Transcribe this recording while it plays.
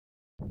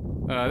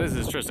This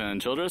is Tristan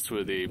Childress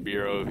with the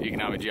Bureau of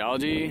Economic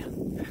Geology.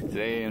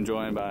 Today I'm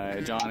joined by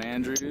John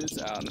Andrews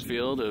out in the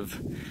field of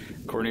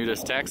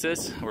Cornudas,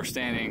 Texas. We're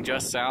standing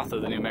just south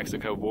of the New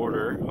Mexico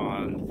border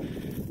on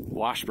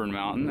Washburn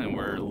Mountain, and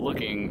we're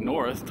looking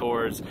north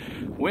towards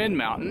Wind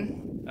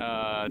Mountain.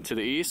 To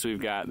the east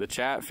we've got the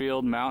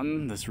Chatfield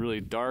Mountain, this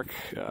really dark,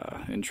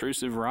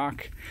 intrusive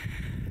rock.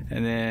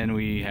 And then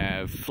we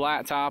have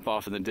Flat Top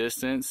off in the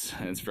distance,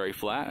 and it's very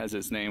flat as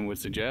its name would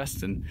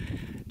suggest. And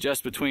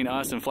just between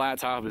us and Flat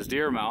Top is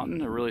Deer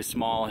Mountain, a really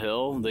small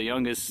hill, the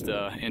youngest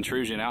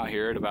intrusion out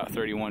here at about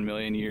 31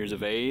 million years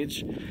of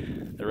age.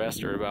 The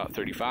rest are about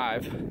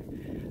 35.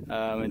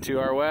 And to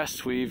our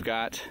west we've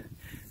got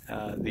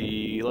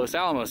the Los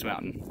Alamos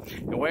Mountain.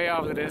 And way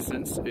off in the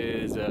distance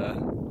is,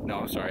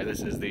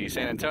 this is the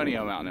San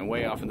Antonio Mountain, and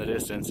way off in the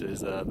distance is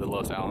the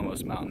Los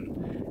Alamos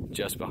Mountain,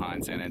 just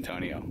behind San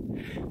Antonio.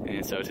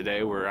 And so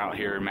today we're out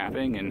here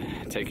mapping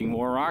and taking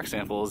more rock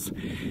samples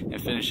and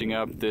finishing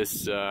up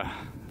this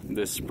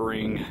this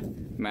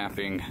spring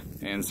mapping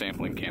and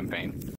sampling campaign.